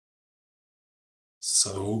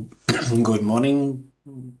So, good morning.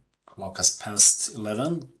 Clock has passed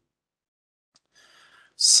 11.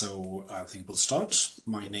 So, I think we'll start.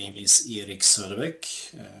 My name is Erik Söderbeck.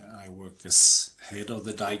 I work as head of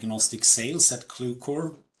the diagnostic sales at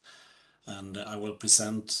Qlucore, and I will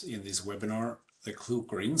present in this webinar the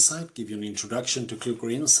Qlucore Insight, give you an introduction to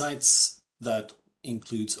Qlucore Insights that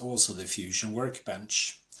includes also the Fusion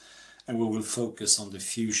workbench. And we will focus on the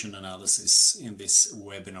Fusion analysis in this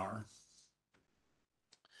webinar.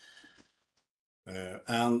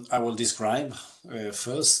 And I will describe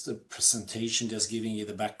first the presentation, just giving you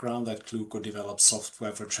the background that Qlucore develops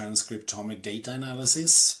software for transcriptomic data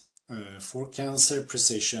analysis for cancer,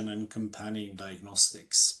 precision, and companion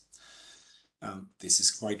diagnostics. This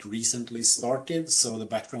is quite recently started, so the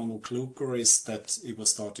background of Qlucore is that it was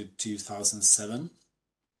started 2007.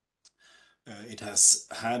 It has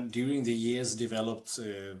had, during the years, developed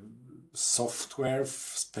software,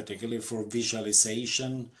 particularly for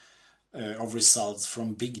visualization of results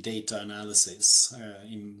from big data analysis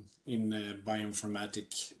in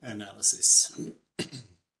bioinformatic analysis.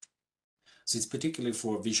 So it's particularly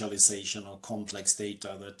for visualization of complex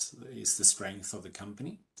data that is the strength of the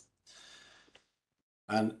company.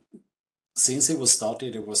 And since it was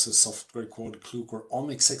started, it was a software called Qlucore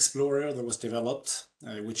Omics Explorer that was developed,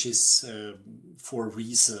 which is for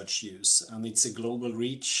research use. And it's a global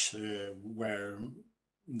reach where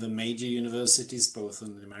the major universities, both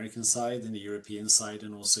on the American side and the European side,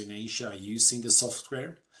 and also in Asia, are using the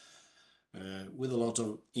software with a lot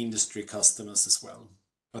of industry customers as well.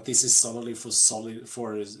 But this is solely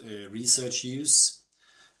for research use,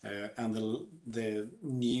 and the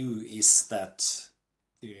new is that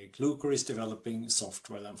Qlucore is developing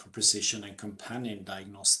software then for precision and companion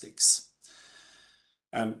diagnostics.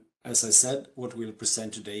 And as I said, what we'll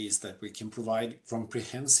present today is that we can provide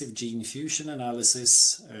comprehensive gene fusion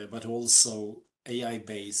analysis, but also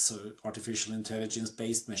AI-based, so artificial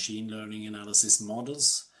intelligence-based machine learning analysis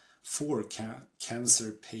models for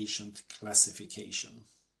cancer patient classification.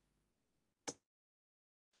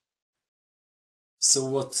 So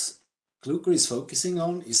what Qlucore is focusing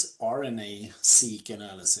on is RNA-seq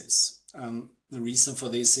analysis. The reason for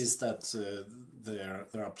this is that there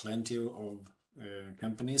are plenty of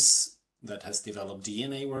companies that has developed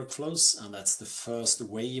DNA workflows, and that's the first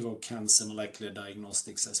wave of cancer molecular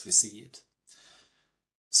diagnostics as we see it.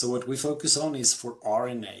 So what we focus on is for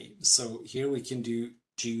RNA. So here we can do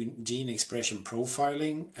gene expression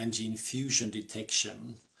profiling and gene fusion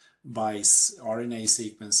detection by RNA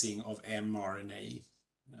sequencing of mRNA.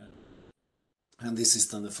 And this is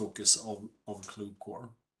then the focus of Qlucore.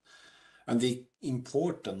 And the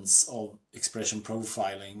importance of expression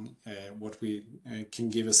profiling, what we can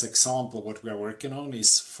give as example, what we are working on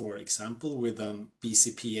is, for example, with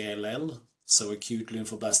BCP-ALL, so acute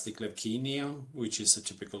lymphoblastic leukemia, which is a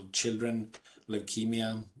typical children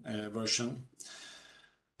leukemia version.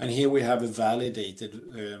 And here we have a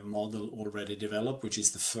validated model already developed, which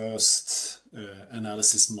is the first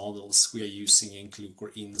analysis models we are using in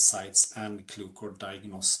Qlucore Insights and Qlucore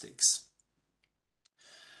Diagnostics.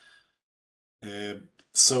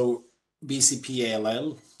 So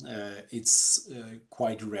BCP-ALL, it's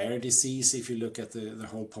quite rare disease if you look at the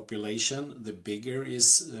whole population. The bigger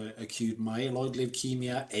is acute myeloid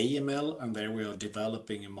leukemia, AML, and there we are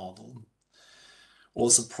developing a model.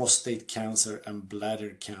 Also prostate cancer and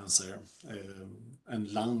bladder cancer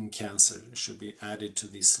and lung cancer should be added to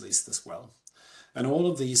this list as well. And all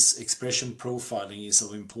of these expression profiling is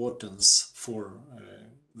of importance for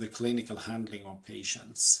the clinical handling of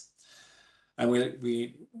patients. And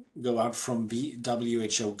we go out from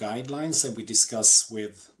WHO guidelines that we discuss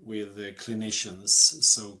with clinicians,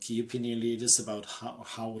 so key opinion leaders, about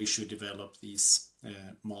how we should develop these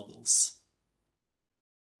models.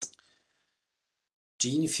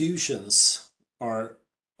 Gene fusions are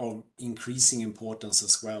of increasing importance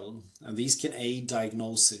as well, and these can aid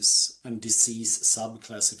diagnosis and disease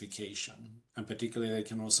subclassification, and particularly they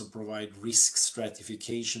can also provide risk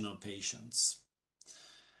stratification of patients.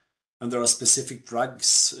 And there are specific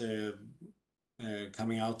drugs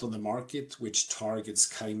coming out on the market which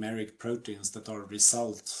targets chimeric proteins that are a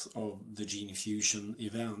result of the gene fusion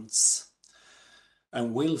events.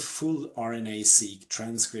 And with full RNA-seq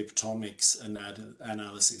transcriptomics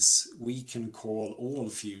analysis, we can call all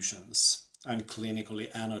fusions and clinically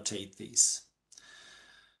annotate these.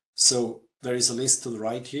 So there is a list to the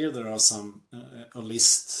right here. There are a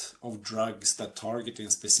list of drugs that target in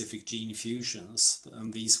specific gene fusions,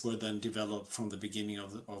 and these were then developed from the beginning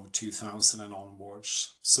of 2000 and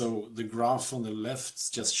onwards. So the graph on the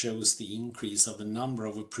left just shows the increase of the number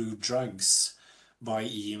of approved drugs by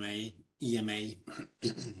EMA.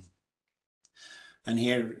 And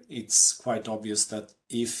here it's quite obvious that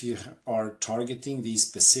if you are targeting these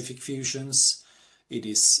specific fusions, it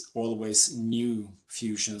is always new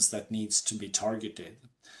fusions that needs to be targeted.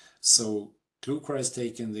 So Qlucore has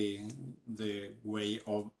taken the way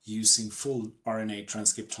of using full RNA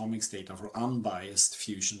transcriptomics data for unbiased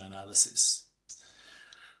fusion analysis.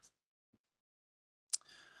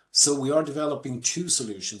 So we are developing two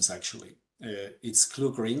solutions actually. It's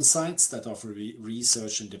Qlucore Insights that offer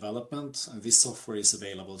research and development, and this software is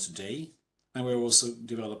available today. And we're also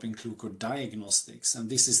developing Qlucore Diagnostics, and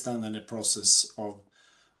this is done in a process of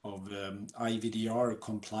IVDR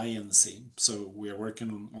compliancy. So we are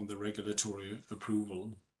working on the regulatory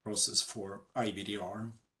approval process for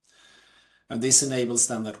IVDR. And this enables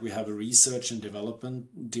then that we have a research and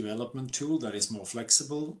development tool that is more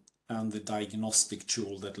flexible, and the diagnostic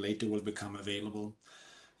tool that later will become available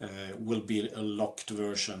will be a locked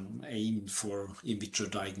version aimed for in vitro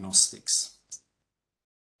diagnostics.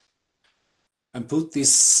 And put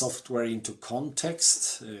this software into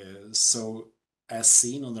context. So as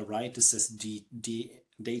seen on the right, it says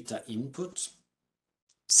data input.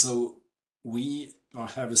 So we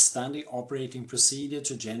have a standard operating procedure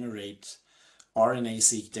to generate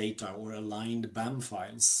RNA-seq data or aligned BAM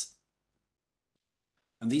files.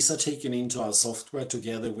 And these are taken into our software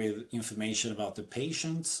together with information about the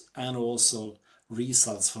patient and also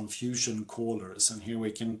results from fusion callers. And here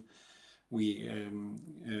we can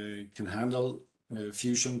handle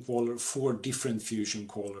fusion caller, 4 different fusion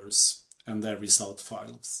callers and their result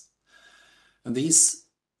files. And these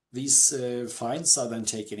files are then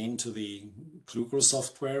taken into the Qlucore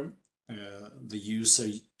software. The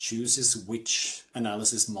user chooses which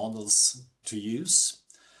analysis models to use.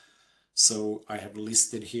 So I have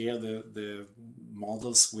listed here the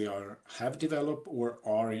models we have developed or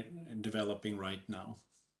are developing right now.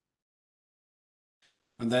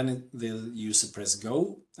 And then the user press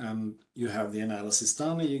go, and you have the analysis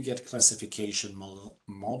done, and you get classification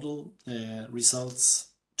model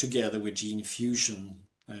results together with gene fusion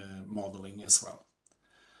modeling as well.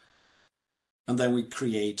 And then we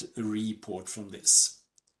create a report from this.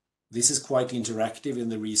 This is quite interactive in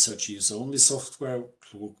the research use only software,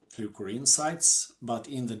 Qlucore Insights, but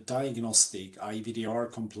in the diagnostic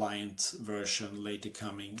IVDR compliant version later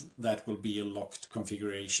coming, that will be a locked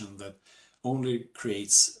configuration that only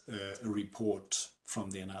creates a report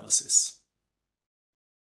from the analysis.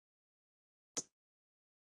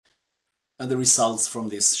 And the results from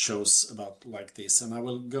this shows about like this. And I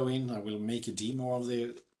will go in, I will make a demo of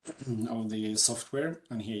the software,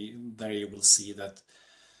 and there you will see that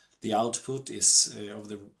the output is of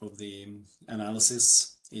the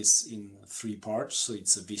analysis is in 3 parts. So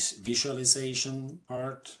it's a visualization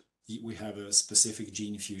part. We have a specific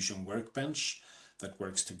gene fusion workbench that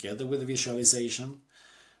works together with the visualization,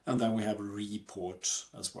 and then we have a report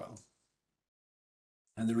as well.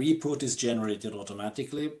 And the report is generated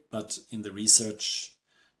automatically, but in the research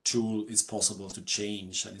tool it's possible to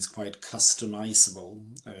change, and it's quite customizable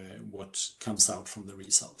what comes out from the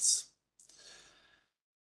results.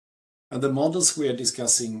 And the models we are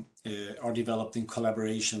discussing are developed in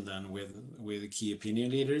collaboration then with key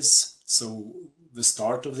opinion leaders. So the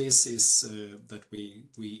start of this is that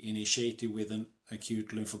we initiated with an acute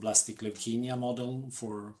lymphoblastic leukemia model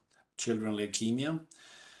for children leukemia.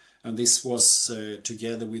 And this was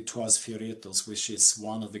together with Toas Fioretos, which is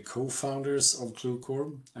one of the co-founders of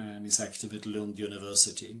Qlucore and is active at Lund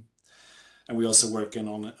University. And we're also working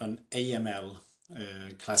on an AML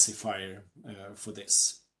classifier for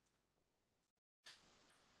this.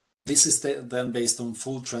 This is then based on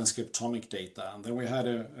full transcriptomic data. And then we had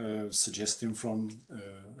a suggestion from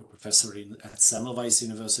a professor at Semmelweis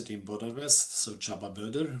University in Budapest, so Csaba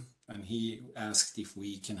Böder, and he asked if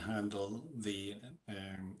we can handle the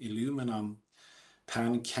Illumina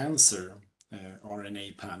pan-cancer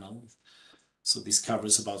RNA panel. So this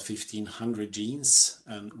covers about 1,500 genes,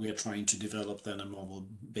 and we are trying to develop then a model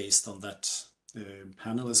based on that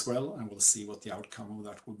panel as well, and we'll see what the outcome of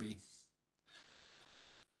that will be.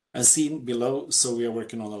 As seen below, so we are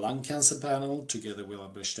working on a lung cancer panel together with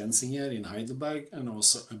Albert Stenzinger in Heidelberg, and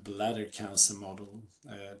also a bladder cancer model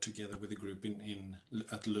together with a group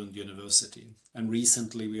at Lund University. And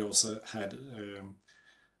recently we also had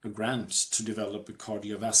a grant to develop a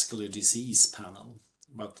cardiovascular disease panel,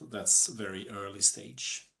 but that's very early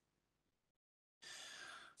stage.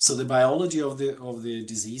 So the biology of the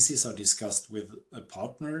diseases are discussed with a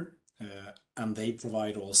partner, and they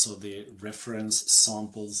provide also the reference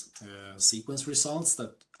samples sequence results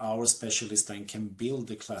that our specialists then can build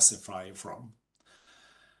the classifier from.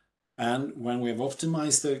 And when we have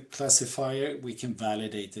optimized the classifier, we can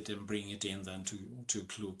validate it and bring it in then to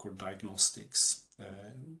Qlucore Diagnostics.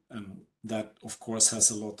 And that, of course, has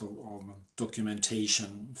a lot of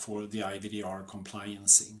documentation for the IVDR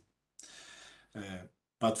compliancy.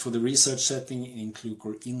 But for the research setting in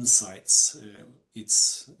Qlucore Insights,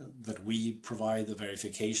 it's that we provide the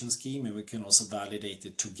verification scheme, and we can also validate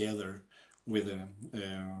it together with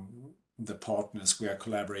the partners we are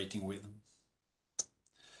collaborating with.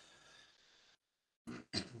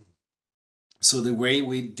 So the way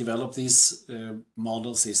we develop these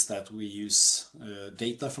models is that we use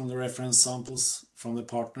data from the reference samples from the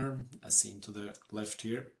partner, as seen to the left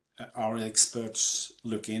here. Our experts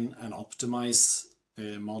look in and optimize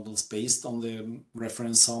models based on the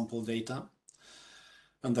reference sample data.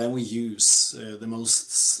 And then we use the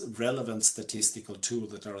most relevant statistical tool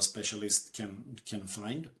that our specialist can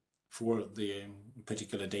find for the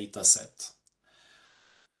particular data set.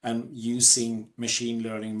 And using machine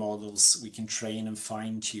learning models, we can train and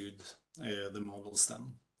fine-tune the models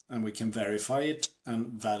then. And we can verify it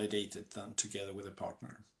and validate it then together with a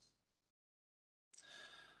partner.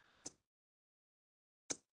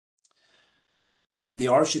 The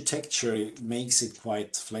architecture makes it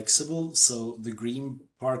quite flexible. So the green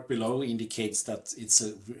part below indicates that it's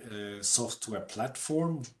a software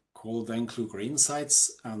platform called then Qlucore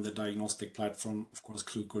Insights, and the diagnostic platform, of course,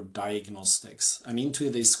 Qlucore Diagnostics. And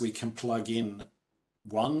into this, we can plug in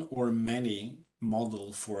one or many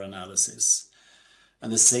model for analysis.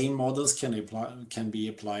 And the same models can be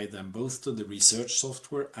applied then both to the research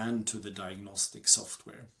software and to the diagnostic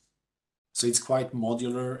software. So it's quite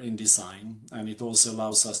modular in design, and it also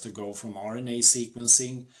allows us to go from RNA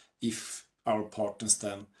sequencing if our partners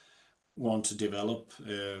then want to develop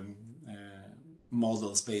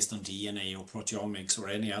models based on DNA or proteomics or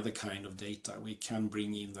any other kind of data. We can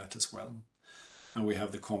bring in that as well. And we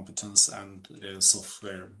have the competence and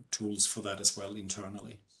software tools for that as well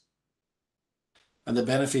internally. And the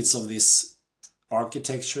benefits of this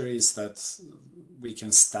architecture is that we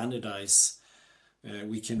can standardize,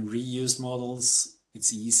 we can reuse models.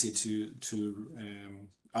 It's easy to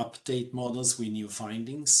update models with new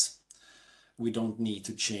findings. We don't need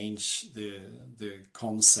to change the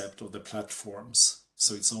concept of the platforms.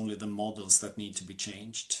 So it's only the models that need to be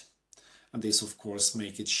changed. And this, of course,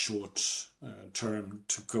 make it short term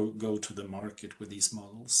to go to the market with these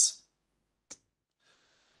models.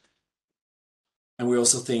 And we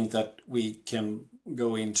also think that we can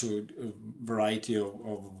go into a variety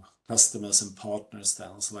of customers and partners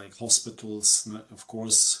then, so like hospitals, of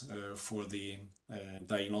course, for the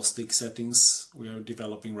diagnostic settings we are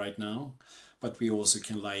developing right now, but we also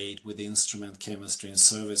can liaise with instrument chemistry and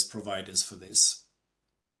service providers for this.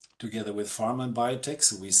 Together with pharma and biotech,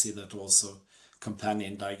 so we see that also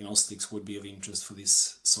companion diagnostics would be of interest for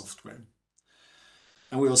this software.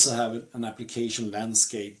 And we also have an application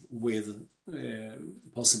landscape with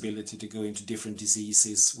possibility to go into different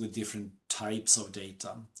diseases with different types of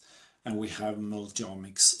data. And we have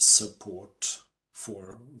multi-omics support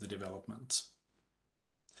for the development.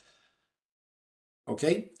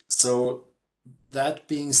 Okay, so that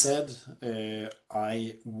being said,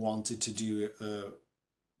 I wanted to do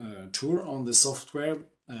a tour on the software,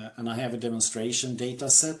 and I have a demonstration data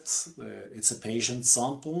set. It's a patient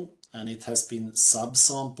sample, and it has been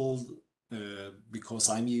subsampled because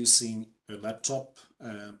I'm using a laptop.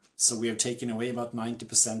 So we have taken away about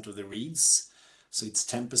 90% of the reads. So it's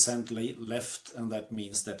 10% left, and that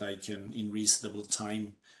means that I can, in reasonable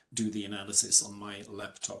time, do the analysis on my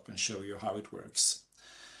laptop and show you how it works.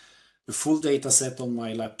 The full data set on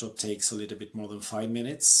my laptop takes a little bit more than 5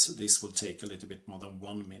 minutes. This will take a little bit more than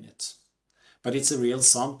 1 minute. But it's a real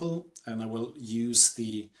sample, and I will use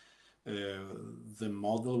the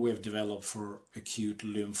model we have developed for acute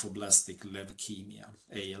lymphoblastic leukemia,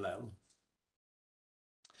 ALL.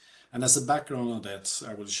 And as a background on that,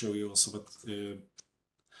 I will show you also what,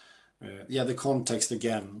 the context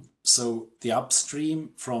again. So the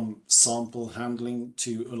upstream from sample handling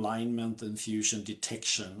to alignment and fusion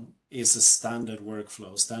detection is a standard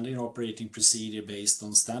workflow, standard operating procedure based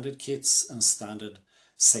on standard kits and standard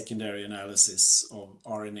secondary analysis of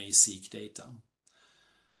RNA-seq data.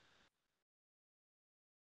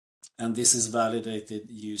 And this is validated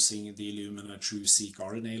using the Illumina TruSeq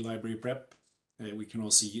RNA library prep. We can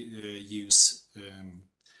also use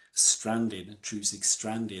TruSeq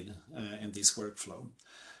stranded in this workflow.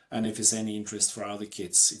 And if there's any interest for other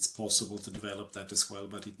kits, it's possible to develop that as well,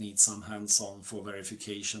 but it needs some hands-on for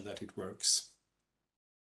verification that it works.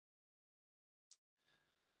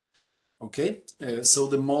 Okay, so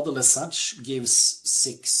the model as such gives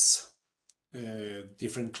 6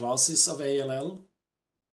 different classes of ALL.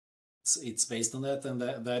 it's based on that, and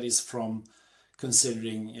that is from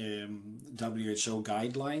considering WHO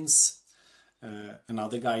guidelines and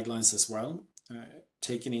other guidelines as well,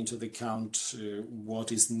 taking into account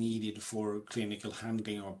what is needed for clinical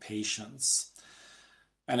handling of patients.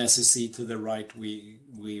 And as you see to the right, we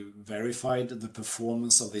verified the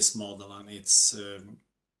performance of this model, and it's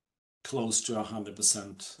close to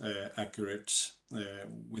 100% accurate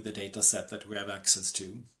with the data set that we have access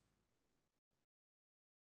to.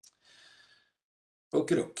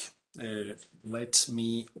 Okay, let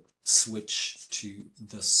me switch to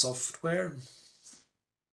the software.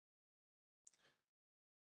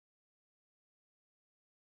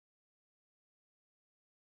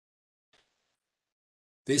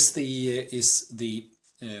 This is the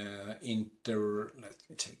let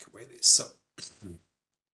me take away this.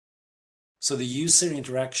 So the user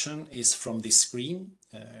interaction is from this screen.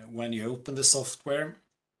 When you open the software,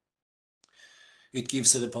 it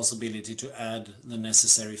gives you the possibility to add the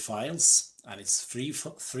necessary files, and it's three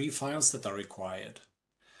files that are required.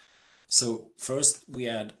 So first we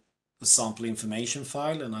add the sample information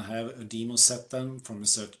file, and I have a demo set then from a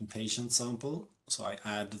certain patient sample. So I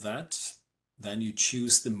add that. Then you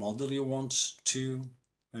choose the model you want to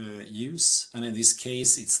use. And in this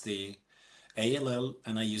case, it's the ALL,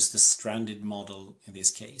 and I use the stranded model in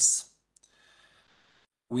this case.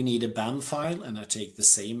 We need a BAM file, and I take the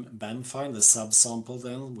same BAM file, the subsample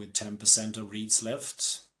then, with 10% of reads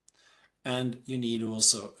left. And you need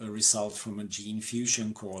also a result from a gene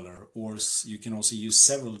fusion caller, or you can also use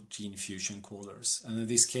several gene fusion callers. And in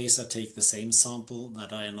this case, I take the same sample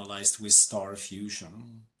that I analyzed with star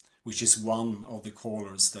fusion, which is one of the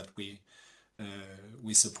callers that we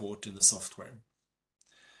support in the software.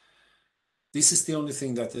 This is the only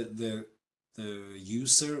thing that the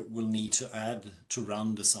user will need to add to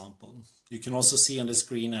run the sample. You can also see on the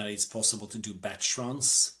screen that it's possible to do batch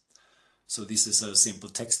runs. So this is a simple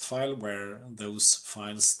text file where those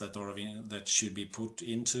files that should be put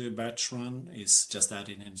into a batch run is just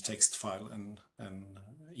added in a text file and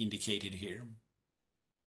indicated here.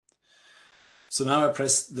 So now I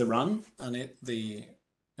press the run, and the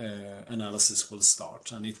analysis will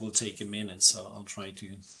start, and it will take a minute. So I'll try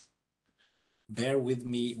to bear with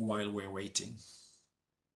me while we're waiting.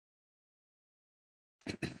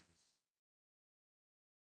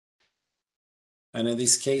 And in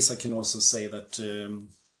this case, I can also say that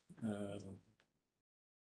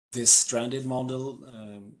this stranded model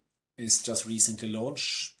is just recently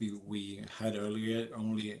launched. We had earlier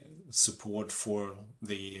only support for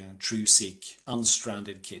the TrueSeq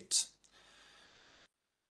unstranded kit.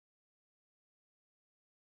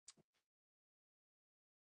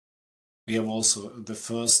 We have also the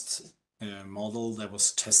first model that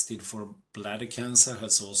was tested for bladder cancer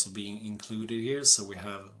has also been included here. So we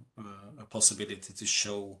have a possibility to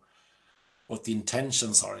show what the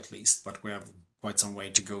intentions are at least, but we have quite some way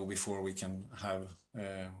to go before we can have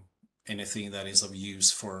anything that is of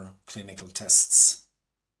use for clinical tests.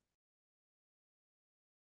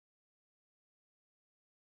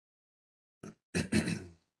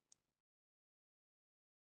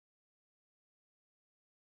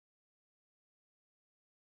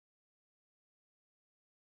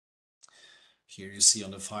 Here you see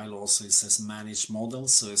on the file also it says manage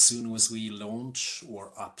models. So as soon as we launch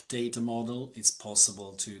or update a model, it's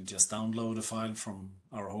possible to just download a file from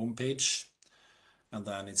our homepage. And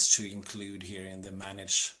then it's to include here in the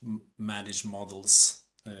manage models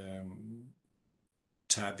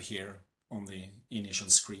tab here on the initial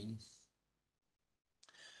screen.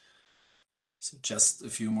 So just a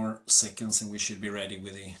few more seconds and we should be ready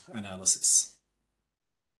with the analysis.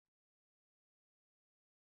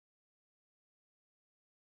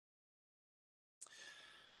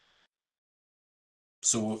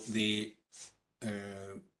 So the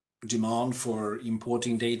demand for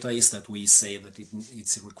importing data is that we say that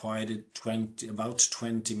it's required about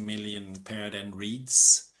 20 million paired end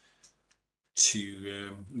reads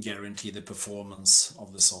to guarantee the performance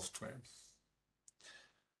of the software.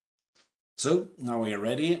 So now we are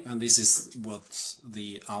ready, and this is what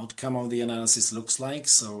the outcome of the analysis looks like.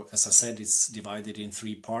 So as I said, it's divided in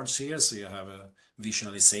 3 parts here. So you have a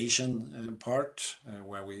visualization part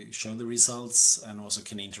where we show the results and also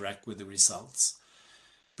can interact with the results.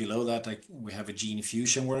 Below that, we have a gene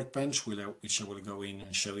fusion workbench, which I will go in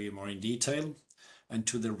and show you more in detail. And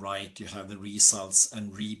to the right, you have the results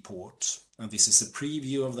and report. And this is a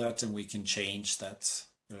preview of that, and we can change that.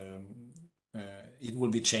 It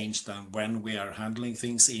will be changed then when we are handling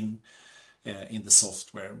things in the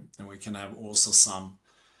software, and we can have also some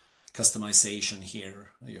customization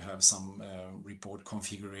here. You have some report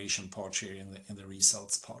configuration parts here in the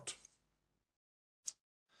results part.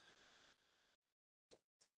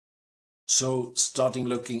 So starting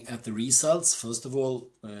looking at the results, first of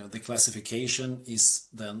all, the classification is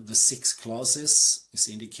then the 6 classes is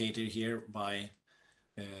indicated here by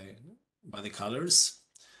the colors.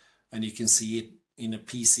 And you can see it in a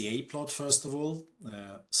PCA plot, first of all.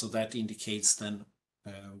 So that indicates then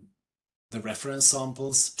the reference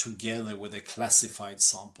samples together with the classified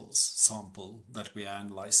sample that we are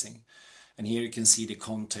analyzing. And here you can see the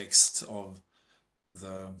context of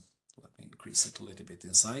let me increase it a little bit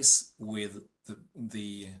in size, with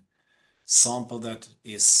the sample that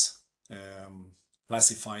is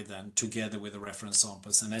classified then together with the reference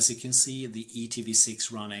samples. And as you can see, the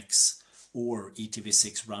ETV6 RunX or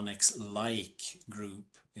ETV6 RunX like group,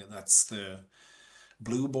 that's the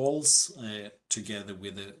blue balls together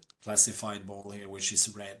with the classified ball here, which is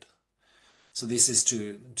red. So this is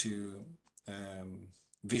to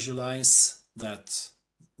visualize that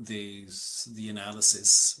the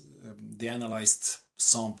analysis, the analyzed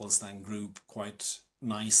samples then group quite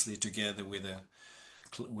nicely together with the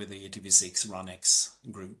ETV6 RunX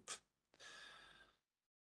group.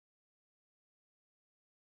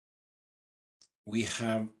 We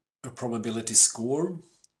have a probability score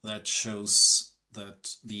that shows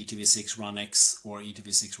that the ETV6 RunX or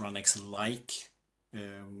ETV6 RunX like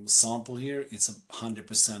sample here, it's a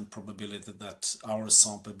 100% probability that our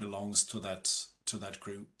sample belongs to that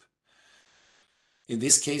group. In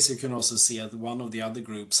this case, you can also see that one of the other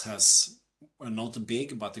groups has not a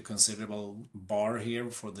big but a considerable bar here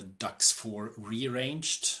for the DUX4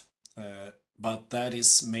 rearranged, but that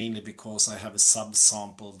is mainly because I have a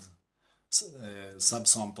subsampled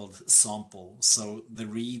sample, so the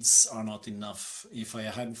reads are not enough. If I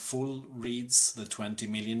had full reads, the 20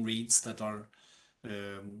 million reads that are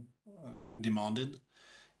demanded,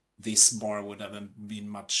 this bar would have been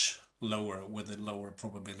much lower with a lower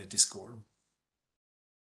probability score.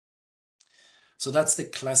 So that's the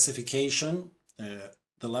classification.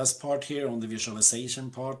 The last part here on the visualization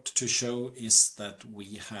part to show is that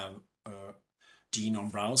we have a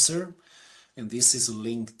genome browser, and this is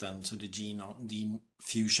linked then to the Genome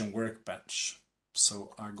Fusion workbench.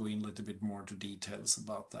 So I'll go in a little bit more to details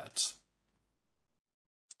about that.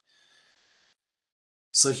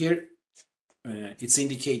 So here it's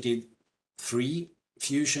indicated 3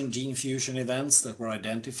 gene fusion events that were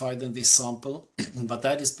identified in this sample, but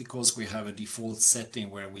that is because we have a default setting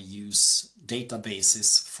where we use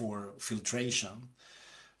databases for filtration.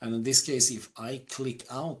 And in this case, if I click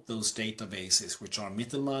out those databases, which are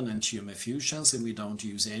Mittelmann and tumor fusions, and we don't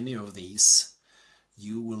use any of these,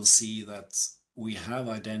 you will see that we have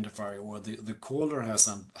identified, or the caller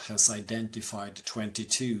has identified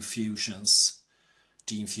 22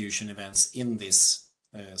 gene fusion events in this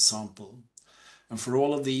sample. And for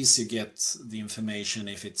all of these, you get the information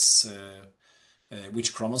if it's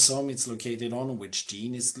which chromosome it's located on, which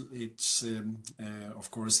gene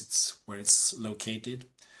of course, it's where it's located,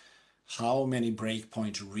 how many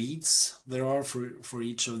breakpoint reads there are for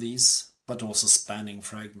each of these, but also spanning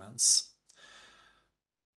fragments.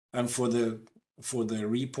 And for the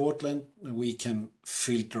report length, we can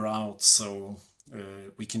filter out, so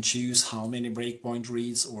we can choose how many breakpoint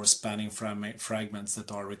reads or spanning fragments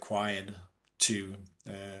that are required to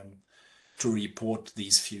report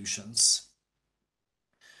these fusions.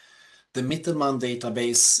 The Mittelmann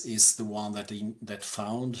database is the one that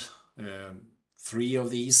found 3 of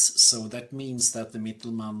these, so that means that the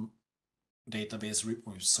Mittelmann database,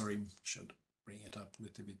 should bring it up a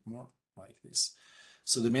little bit more like this.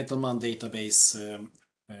 So the Mittelmann database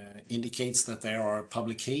indicates that there are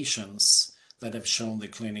publications that have shown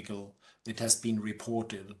it has been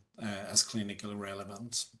reported as clinical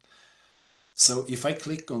relevant. So if I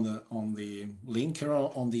click on the link here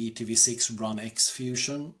on the ETV6 RunX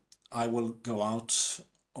fusion, I will go out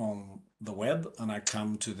on the web and I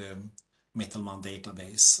come to the Mittelmann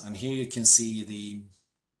database, and here you can see the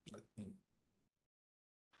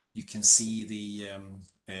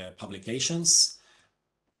publications,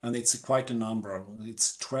 and it's quite a number.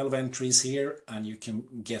 It's 12 entries here, and you can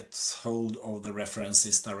get hold of the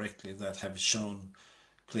references directly that have shown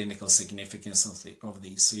clinical significance of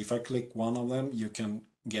these. So if I click one of them, you can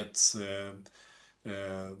get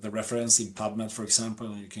the reference in PubMed, for example,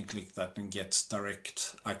 and you can click that and get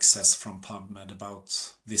direct access from PubMed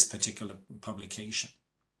about this particular publication.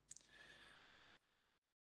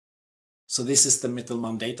 So this is the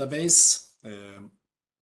Mittelmann database. Let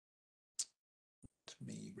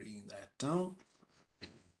me bring that down.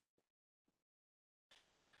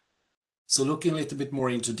 So looking a little bit more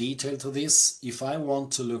into detail to this, if I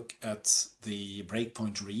want to look at the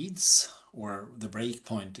breakpoint reads or the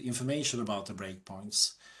breakpoint information about the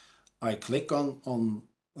breakpoints, I click on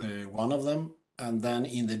one of them and then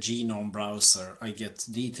in the genome browser, I get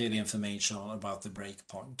detailed information about the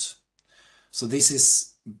breakpoint. So this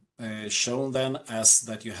is shown then as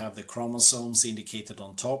that you have the chromosomes indicated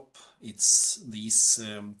on top. It's these,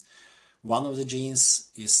 one of the genes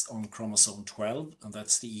is on chromosome 12, and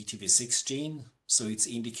that's the ETV6 gene. So it's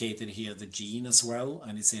indicated here the gene as well,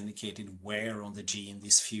 and it's indicated where on the gene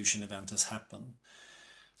this fusion event has happened.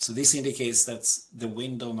 So this indicates that the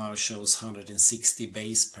window now shows 160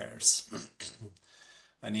 base pairs.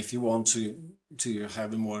 And if you want to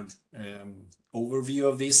have a more overview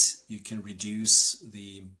of this, you can reduce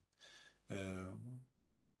the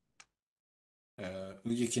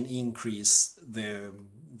you can increase the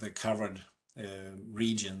covered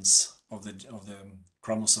regions of the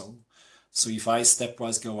chromosome. So if I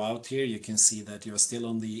stepwise go out here, you can see that you're still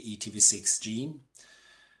on the ETV6 gene.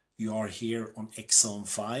 You are here on exon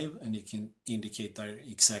 5, and you can indicate there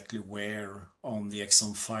exactly where on the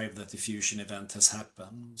exon 5 that the fusion event has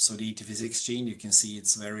happened. So the ETV6 gene, you can see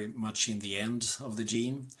it's very much in the end of the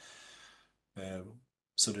gene.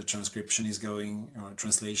 So the transcription is going, or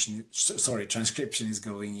transcription is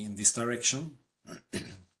going in this direction.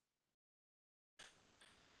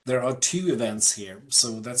 There are two events here,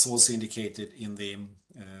 so that's also indicated in the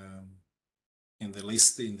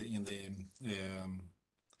list in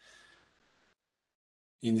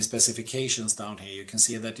the specifications down here. You can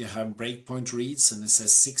see that you have breakpoint reads, and it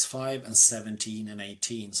says 6, 5, and 17 and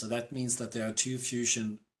 18. So that means that there are two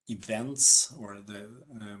fusion events, or the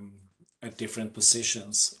at different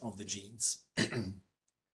positions of the genes.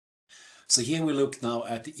 So here we look now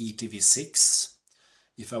at the ETV6.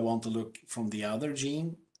 If I want to look from the other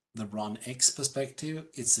gene, the RUNX perspective,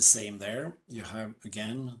 it's the same there. You have,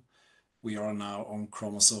 again, we are now on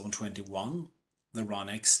chromosome 21, the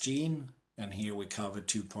RUNX gene, and here we cover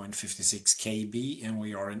 2.56 kb, and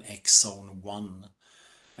we are in exon 1,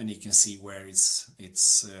 and you can see where it's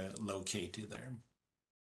located there.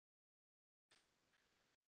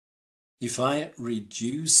 If I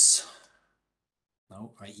reduce,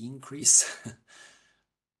 no, I increase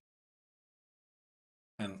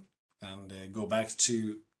and go back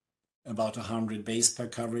to about 100 base pair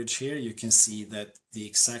coverage here, you can see that the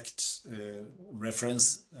exact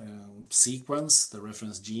reference sequence, the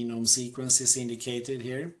reference genome sequence is indicated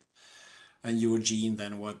here. And your gene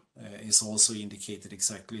then what is also indicated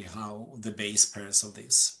exactly how the base pairs of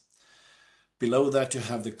this. Below that you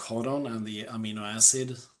have the codon and the amino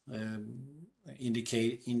acid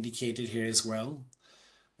indicated here as well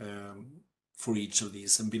for each of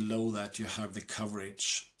these, and below that you have the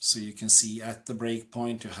coverage. So you can see at the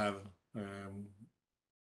breakpoint you have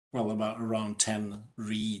well, about around 10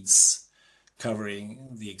 reads covering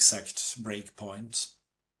the exact breakpoint.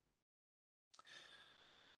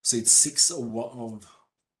 So it's 6 of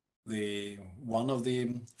the one of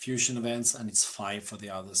the fusion events, and it's 5 for the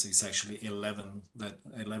others. So it's actually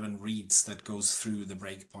 11 reads that goes through the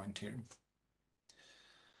breakpoint here.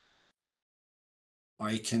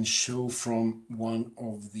 I can show from one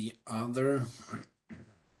of the other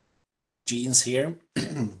genes here.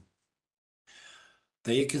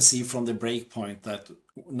 There you can see from the breakpoint that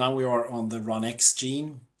now we are on the RUNX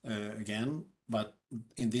gene again, but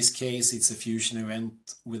in this case it's a fusion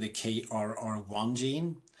event with a KRR1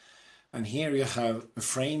 gene. And here you have a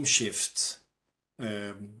frame shift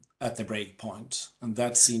at the breakpoint, and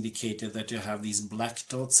that's indicated that you have these black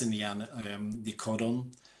dots in the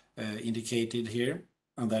codon indicated here,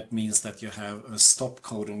 and that means that you have a stop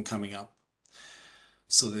codon coming up.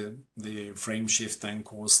 So the frame shift then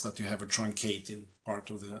causes that you have a truncated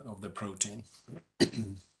part of the protein.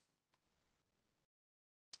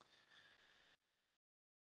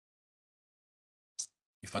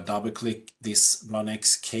 If I double click this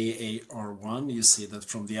RUNX KAR1, you see that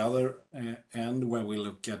from the other end, where we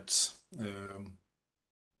look at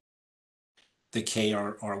the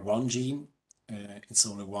KRR1 gene, it's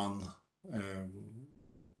only one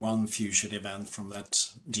fusion event from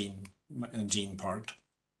that gene part.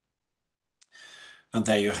 And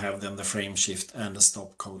there you have then the frame shift and the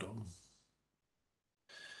stop codon.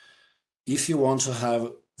 If you want to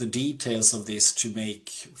have the details of this to make,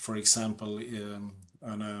 for example,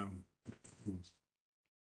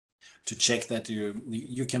 to check that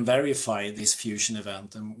you can verify this fusion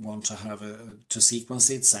event and want to have to sequence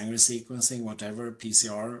it, Sanger sequencing, whatever,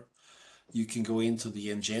 PCR, you can go into the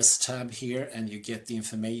ingest tab here and you get the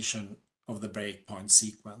information of the breakpoint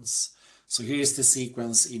sequence. So here is the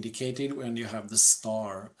sequence indicated when you have the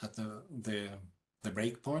star at the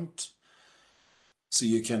breakpoint. So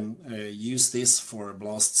you can use this for a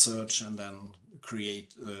blast search and then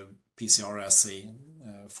create a PCR assay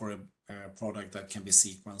for a product that can be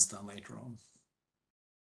sequenced then later on.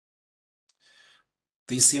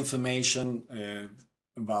 This information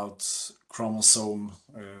about chromosome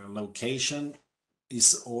location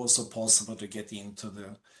is also possible to get into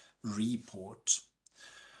the report.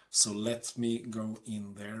 So let me go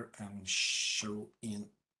in there and show in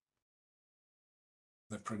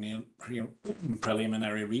the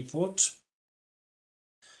preliminary report.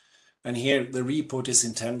 And here the report is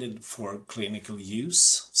intended for clinical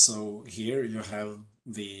use. So here you have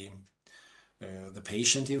the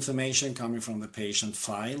patient information coming from the patient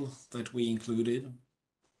file that we included.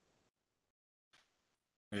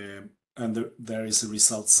 And there is a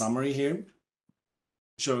result summary here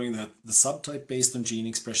showing that the subtype based on gene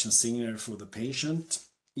expression signature for the patient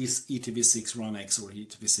is ETV6-RUNX or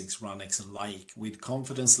ETV6-RUNX-like with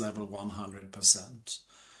confidence level 100%.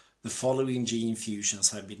 The following gene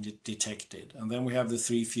fusions have been detected. And then we have the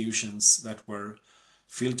 3 fusions that were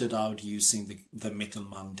filtered out using the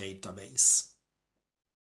Mittelmann database.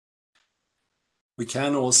 We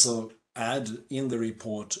can also add in the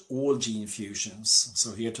report all gene fusions.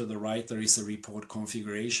 So here to the right, there is a report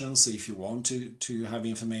configuration. So if you want to have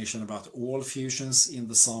information about all fusions in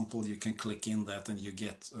the sample, you can click in that and you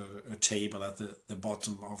get a table at the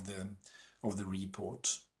bottom of the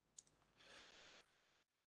report.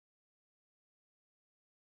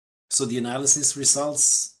 So the analysis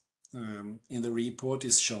results in the report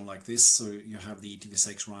is shown like this. So you have the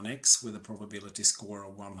ETV6-RUNX with a probability score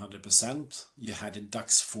of 100%. You had a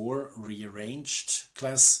DUX4 rearranged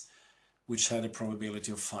class, which had a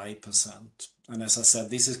probability of 5%. And as I said,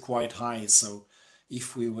 this is quite high. So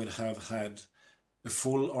if we would have had a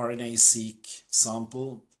full RNA-seq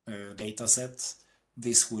sample data set,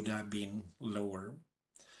 this would have been lower.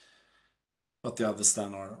 But the others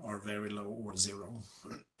then are very low or 0.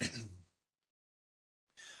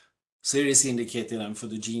 So here is indicated then for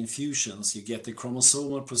the gene fusions, you get the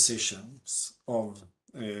chromosomal positions of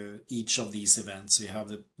each of these events. So you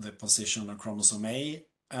have the position on chromosome A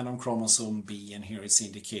and on chromosome B, and here it's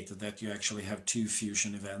indicated that you actually have 2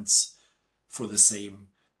 fusion events for the same,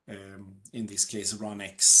 in this case,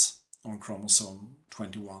 RUNX on chromosome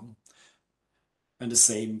 21. And the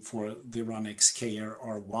same for the RUNX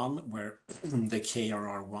KRR1, where the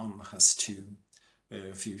KRR1 has 2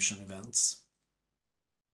 fusion events.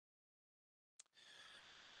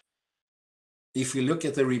 If we look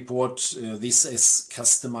at the report, this is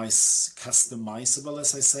customizable,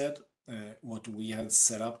 as I said. What we have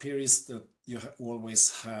set up here is that you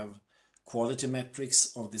always have quality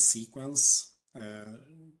metrics of the sequence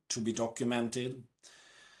to be documented.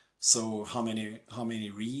 So how many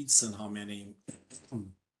reads and how many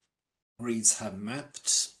reads have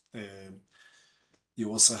mapped. You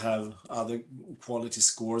also have other quality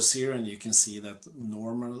scores here, and you can see that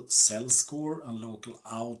normal cell score and local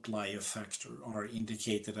outlier factor are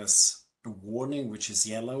indicated as a warning, which is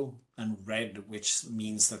yellow, and red, which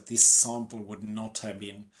means that this sample would not have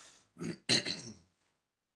been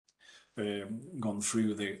gone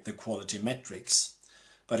through the quality metrics.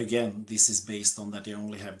 But again, this is based on that they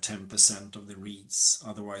only have 10% of the reads.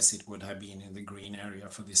 Otherwise, it would have been in the green area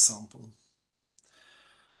for this sample.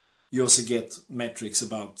 You also get metrics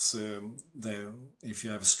about if you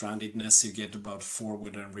have strandedness, you get about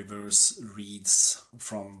forward and reverse reads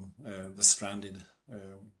from the stranded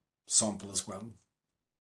sample as well.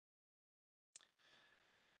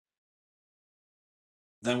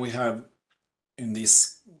 Then we have, in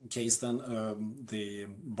this case then, the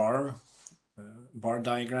bar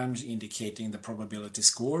diagrams indicating the probability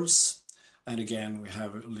scores. And again, we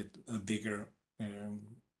have a bigger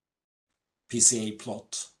PCA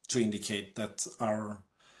plot to indicate that our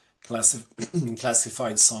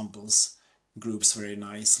classified samples groups very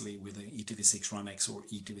nicely with the ETV6-RUNX or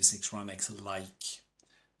ETV6-RUNX-like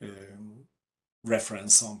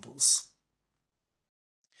reference samples.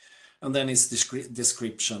 And then it's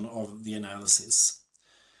description of the analysis.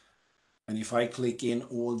 And if I click in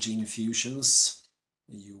all gene fusions,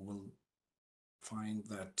 you will find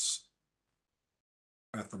that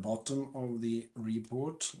at the bottom of the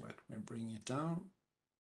report, let me bring it down,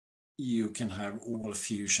 you can have all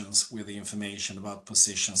fusions with the information about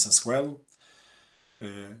positions as well.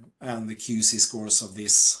 And the QC scores of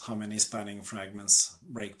this, how many spanning fragments,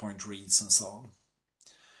 breakpoint reads, and so on.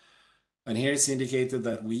 And here it's indicated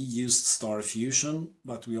that we used star fusion,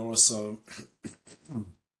 but we also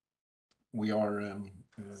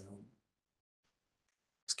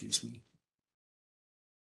excuse me.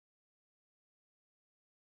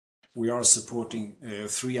 We are supporting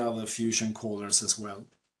 3 other fusion callers as well.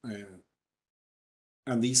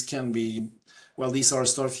 And these can be, well, these are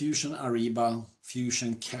Star Fusion, Ariba,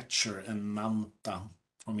 Fusion Catcher, and Manta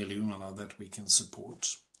from Illumina that we can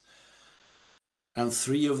support. And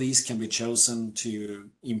 3 of these can be chosen to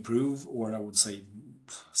improve, or I would say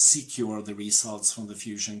secure, the results from the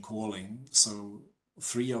fusion calling. So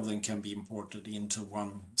 3 of them can be imported into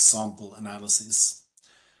one sample analysis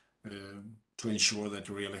to ensure that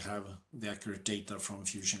you really have the accurate data from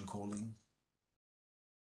fusion calling.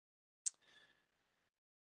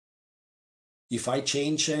 If I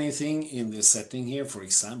change anything in the setting here, for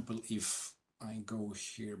example, if I go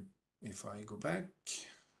here, if I go back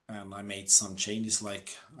and I made some changes,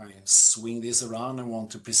 like I swing this around and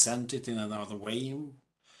want to present it in another way,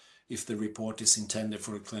 if the report is intended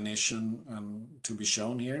for a clinician and to be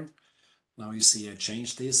shown here. Now you see I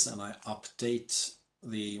change this and I update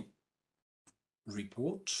the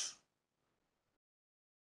report.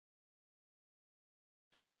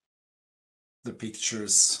 The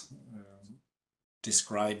pictures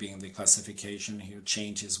describing the classification here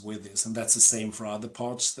changes with this, and that's the same for other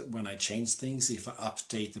parts. That when I change things, if I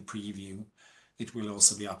update the preview, it will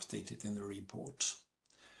also be updated in the report.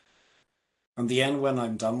 In the end, when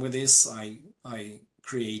I'm done with this, I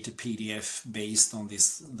create a PDF based on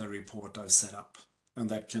the report I've set up, and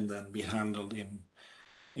that can then be handled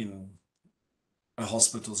in a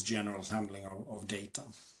hospital's general handling of data.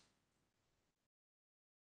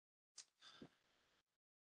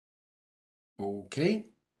 Okay,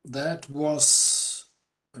 that was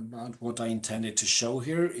about what I intended to show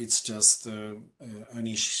here. It's just an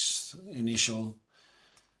initial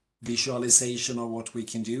visualization of what we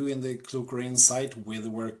can do in the Qlucore Insight with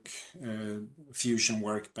the Fusion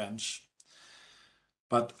workbench.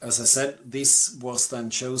 But as I said, this was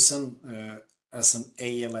then chosen as an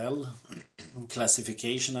ALL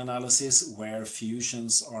classification analysis where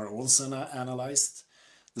fusions are also analyzed.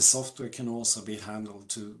 The software can also be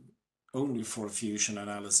handled only for fusion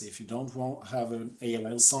analysis. If you don't have an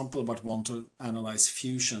ALL sample but want to analyze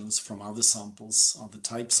fusions from other samples, other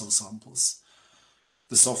types of samples,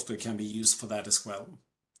 the software can be used for that as well,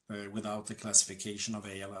 without the classification of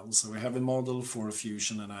ALL. So we have a model for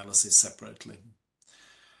fusion analysis separately.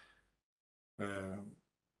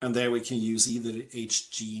 And there we can use either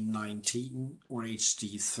HG19 or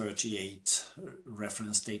HG38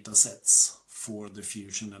 reference data sets for the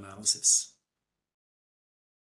fusion analysis.